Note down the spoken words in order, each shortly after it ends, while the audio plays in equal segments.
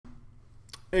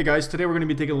Hey guys, today we're going to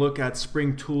be taking a look at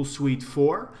Spring Tool Suite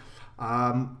 4.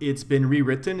 It's been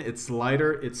rewritten, it's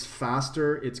lighter, it's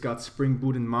faster, it's got Spring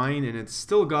Boot in mind, and it's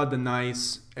still got the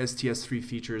nice STS3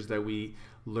 features that we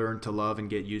learned to love and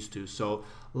get used to. So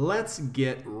let's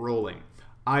get rolling.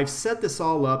 I've set this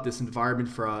all up, this environment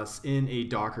for us, in a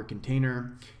Docker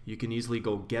container. You can easily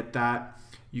go get that.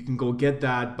 You can go get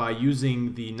that by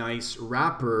using the nice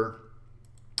wrapper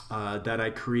that I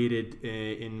created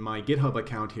in my GitHub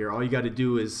account here. All you got to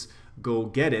do is go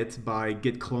get it by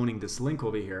git cloning this link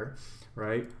over here,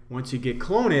 right? Once you git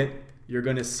clone it, you're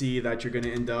going to see that you're going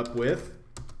to end up with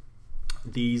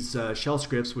these shell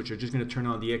scripts, which are just going to turn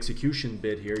on the execution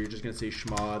bit here. You're just going to say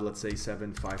chmod, let's say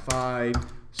 755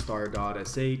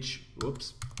 star.sh,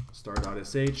 whoops,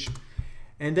 star.sh,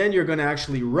 and then you're going to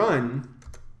actually run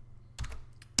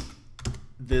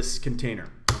this container.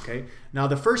 Okay. Now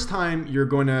the first time you're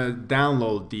going to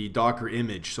download the Docker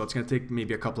image, so it's going to take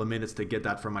maybe a couple of minutes to get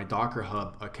that from my Docker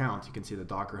Hub account. You can see the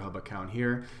Docker Hub account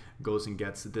here, goes and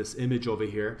gets this image over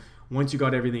here. Once you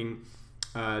got everything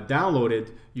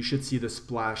downloaded, you should see the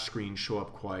splash screen show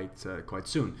up quite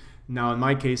soon. Now in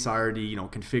my case, I already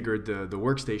configured the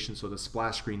workstation, so the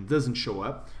splash screen doesn't show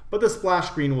up, but the splash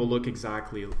screen will look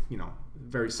exactly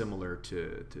very similar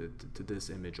to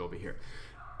this image over here.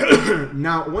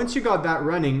 Now, once you got that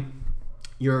running,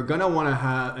 you're gonna want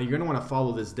to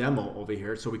follow this demo over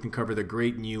here, so we can cover the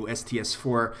great new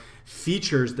STS4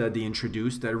 features that they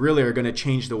introduced that really are going to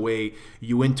change the way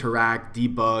you interact,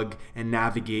 debug, and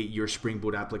navigate your Spring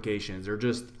Boot applications. They're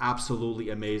just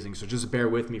absolutely amazing. So just bear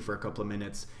with me for a couple of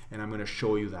minutes, and I'm going to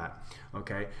show you that.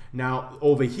 Okay. Now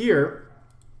over here,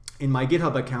 in my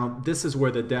GitHub account, this is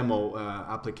where the demo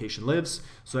application lives.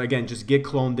 So again, just git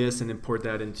clone this and import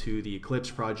that into the Eclipse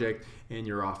project, and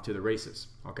you're off to the races.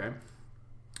 Okay.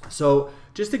 So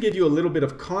just to give you a little bit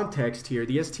of context here,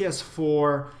 the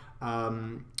STS4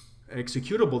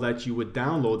 executable that you would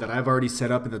download that I've already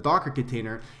set up in the Docker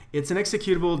container, it's an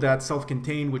executable that's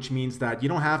self-contained, which means that you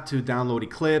don't have to download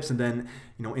Eclipse and then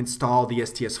install the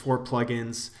STS4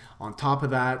 plugins on top of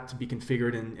that to be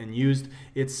configured and used.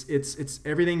 It's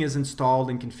everything is installed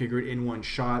and configured in one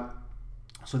shot.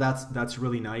 So that's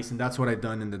really nice, and that's what I've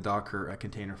done in the Docker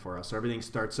container for us. So everything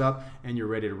starts up and you're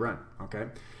ready to run. Okay.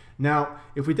 Now,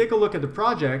 if we take a look at the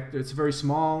project, it's very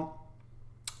small.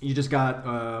 You just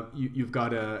got you've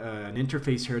got an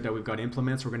interface here that we've got to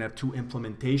implement. So we're going to have two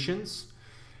implementations,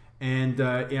 and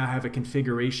I have a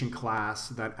configuration class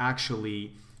that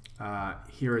actually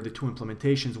here are the two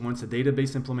implementations. One's a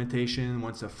database implementation,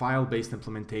 one's a file-based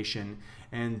implementation,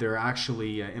 and they're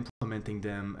actually implementing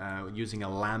them using a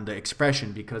Lambda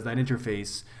expression because that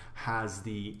interface has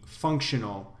the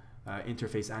functional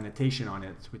interface annotation on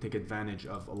it. So we take advantage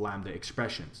of Lambda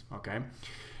expressions. Okay.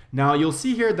 Now you'll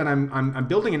see here that I'm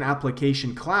building an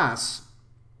application class,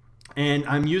 and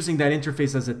I'm using that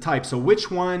interface as a type. So which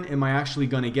one am I actually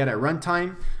going to get at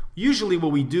runtime? Usually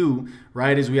what we do,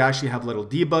 right, is we actually have little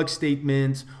debug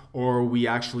statements, or we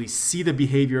actually see the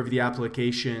behavior of the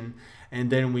application, and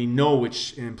then we know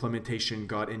which implementation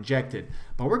got injected.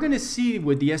 But we're going to see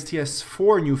with the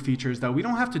STS4 new features that we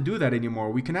don't have to do that anymore.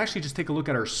 We can actually just take a look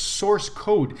at our source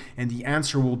code, and the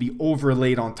answer will be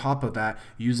overlaid on top of that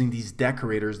using these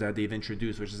decorators that they've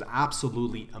introduced, which is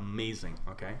absolutely amazing.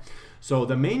 Okay, so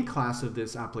the main class of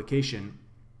this application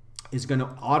is going to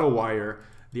auto-wire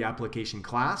the application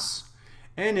class,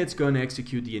 and it's going to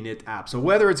execute the init app. So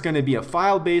whether it's going to be a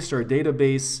file-based or a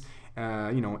database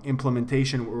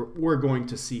implementation, we're going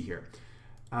to see here.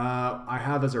 I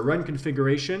have as a run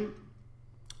configuration,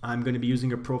 I'm going to be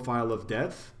using a profile of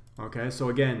dev. Okay, so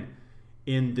again,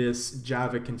 in this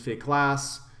Java config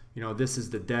class, this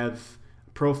is the dev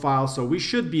profile. So we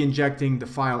should be injecting the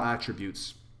file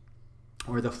attributes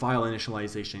or the file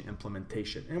initialization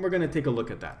implementation, and we're going to take a look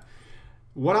at that.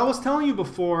 What I was telling you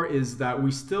before is that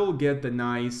we still get the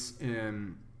nice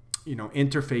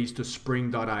interface to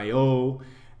spring.io,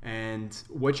 and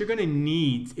what you're going to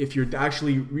need if you're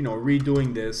actually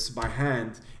redoing this by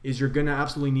hand is you're going to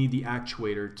absolutely need the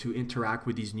actuator to interact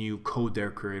with these new code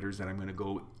decorators that I'm going to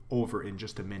go over in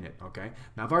just a minute. Okay,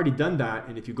 now I've already done that,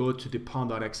 and if you go to the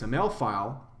pom.xml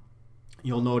file,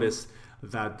 you'll notice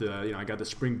that I got the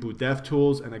Spring Boot dev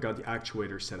tools, and I got the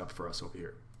actuator set up for us over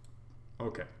here.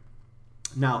 Okay.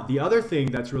 Now, the other thing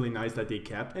that's really nice that they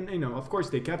kept, and of course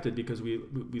they kept it because we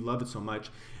love it so much,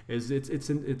 is it's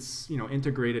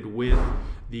integrated with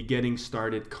the getting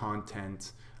started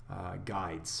content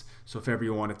guides. So if ever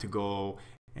you wanted to go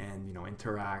and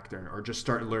interact or just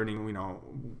start learning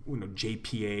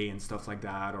JPA and stuff like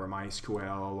that, or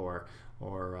MySQL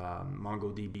or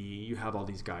MongoDB, you have all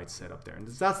these guides set up there, and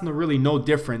that's really no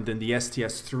different than the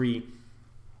STS3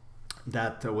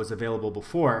 that was available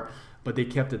before, but they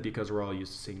kept it because we're all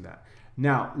used to seeing that.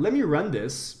 Now, let me run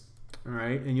this, all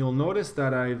right? And you'll notice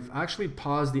that I've actually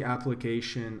paused the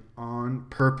application on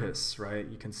purpose, right?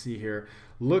 You can see here,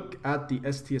 look at the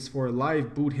STS4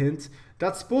 live boot hint.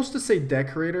 That's supposed to say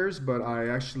Decorators, but I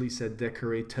actually said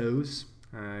Decorators.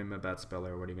 I'm a bad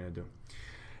speller, what are you gonna do?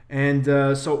 And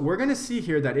so we're gonna see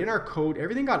here that in our code,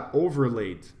 everything got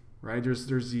overlaid, right? There's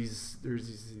these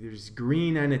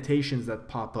green annotations that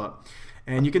pop up.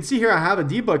 And you can see here I have a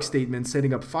debug statement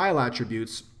setting up file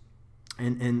attributes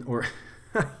or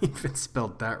I even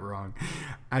spelled that wrong,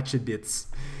 attributes,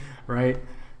 right?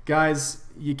 Guys,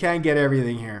 you can't get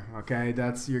everything here, okay?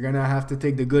 You're gonna have to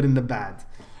take the good and the bad.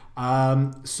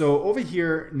 So over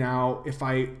here now, if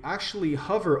I actually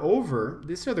hover over,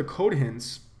 these are the code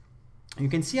hints. You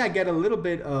can see I get a little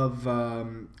bit of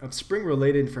Spring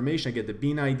related information. I get the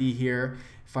bean ID here.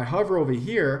 If I hover over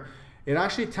here, it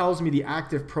actually tells me the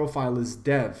active profile is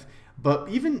dev. But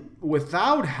even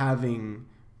without having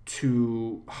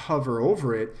to hover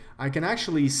over it, I can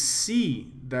actually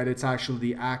see that it's actually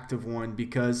the active one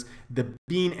because the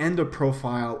bean and the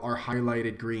profile are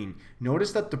highlighted green.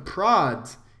 Notice that the prod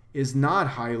is not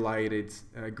highlighted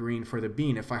green for the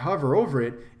bean. If I hover over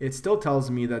it, it still tells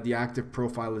me that the active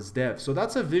profile is dev. So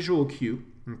that's a visual cue,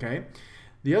 okay?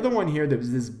 The other one here,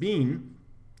 this bean,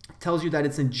 tells you that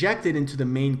it's injected into the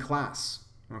main class,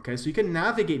 okay? So you can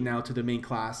navigate now to the main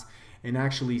class and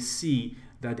actually see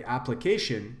that the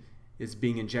application is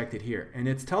being injected here. And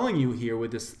it's telling you here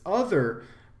with this other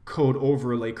code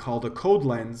overlay called a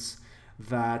CodeLens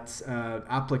that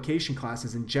application class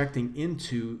is injecting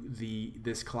into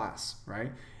this class,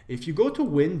 right? If you go to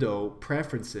Window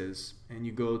Preferences and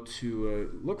you go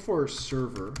to look for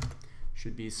server,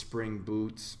 should be Spring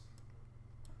Boot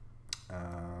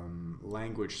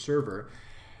language server.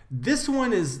 This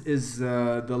one is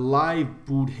the live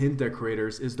boot hint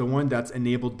decorators is the one that's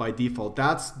enabled by default.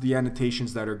 That's the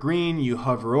annotations that are green. You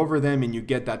hover over them and you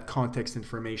get that context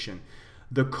information.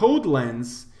 The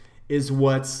CodeLens is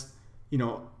what's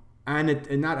not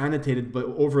annotated but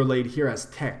overlaid here as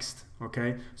text.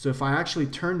 Okay, so if I actually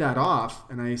turn that off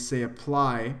and I say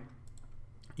apply,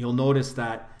 you'll notice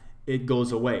that it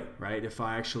goes away, right? If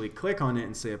I actually click on it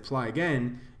and say apply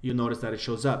again, you'll notice that it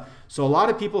shows up. So a lot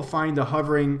of people find the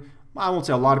hovering, well, I won't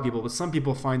say a lot of people, but some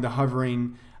people find the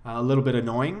hovering a little bit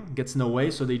annoying, gets in the way,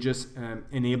 so they just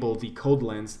enable the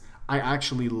CodeLens. I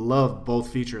actually love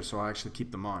both features, so I actually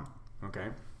keep them on, okay?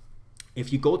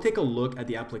 If you go take a look at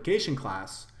the application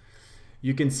class,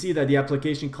 you can see that the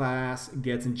application class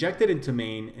gets injected into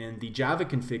main, and the Java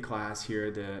config class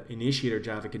here, the initiator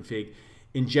Java config,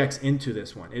 injects into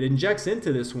this one. It injects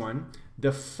into this one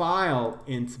the file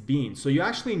int bean. So you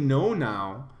actually know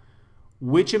now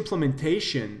which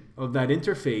implementation of that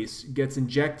interface gets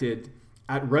injected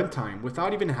at runtime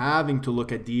without even having to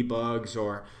look at debugs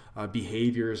or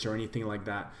behaviors or anything like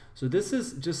that. So this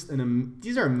is just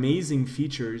these are amazing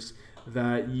features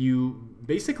that you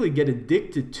basically get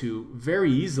addicted to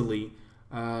very easily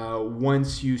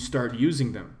once you start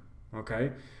using them,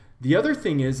 okay? The other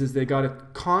thing is they got a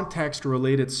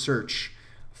context-related search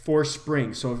for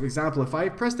Spring. So for example, if I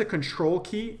press the control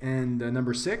key and the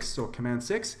number 6, so command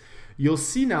 6, you'll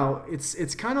see now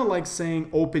it's kind of like saying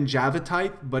open Java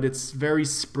type, but it's very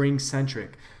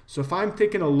Spring-centric. So if I'm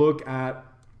taking a look at,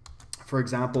 for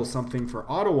example, something for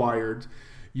AutoWired,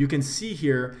 you can see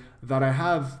here that I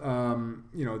have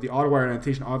the AutoWired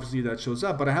annotation obviously that shows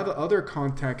up, but I have other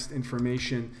context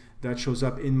information that shows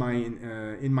up in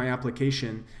my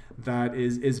application that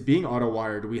is being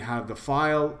AutoWired. We have the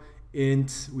file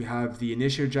int, we have the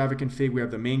initiator Java config, we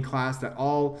have the main class that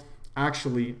all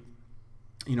actually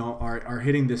are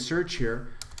hitting this search here,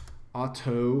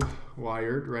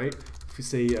 AutoWired, right? If we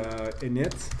say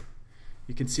init,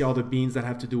 you can see all the beans that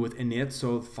have to do with init.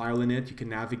 So file init, you can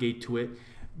navigate to it.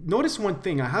 Notice one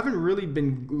thing, I haven't really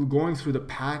been going through the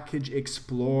package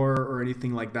explorer or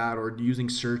anything like that, or using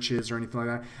searches or anything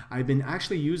like that. I've been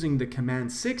actually using the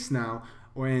command 6 now,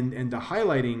 and the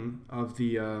highlighting of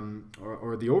the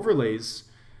or the overlays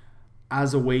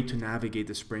as a way to navigate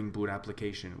the Spring Boot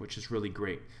application, which is really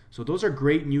great. So those are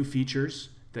great new features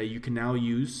that you can now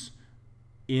use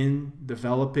in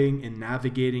developing and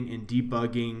navigating and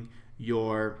debugging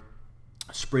your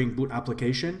Spring Boot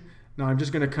application. Now I'm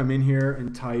just going to come in here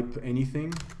and type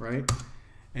anything, right?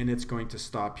 And it's going to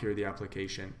stop here the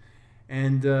application.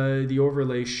 And the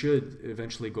overlay should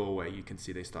eventually go away. You can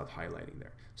see they stopped highlighting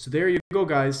there. So there you go,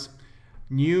 guys.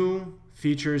 New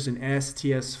features in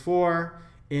STS4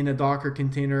 in a Docker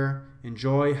container.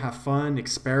 Enjoy, have fun,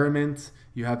 experiment.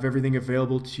 You have everything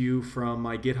available to you from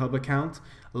my GitHub account.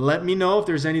 Let me know if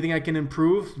there's anything I can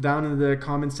improve down in the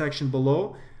comment section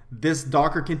below. This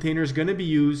Docker container is going to be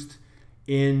used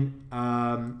in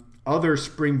other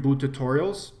Spring Boot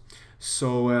tutorials.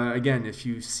 So again, if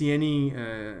you see any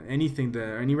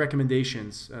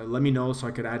recommendations, let me know so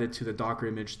I could add it to the Docker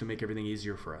image to make everything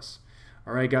easier for us.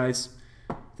 All right, guys.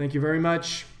 Thank you very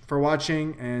much for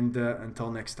watching, and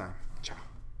until next time.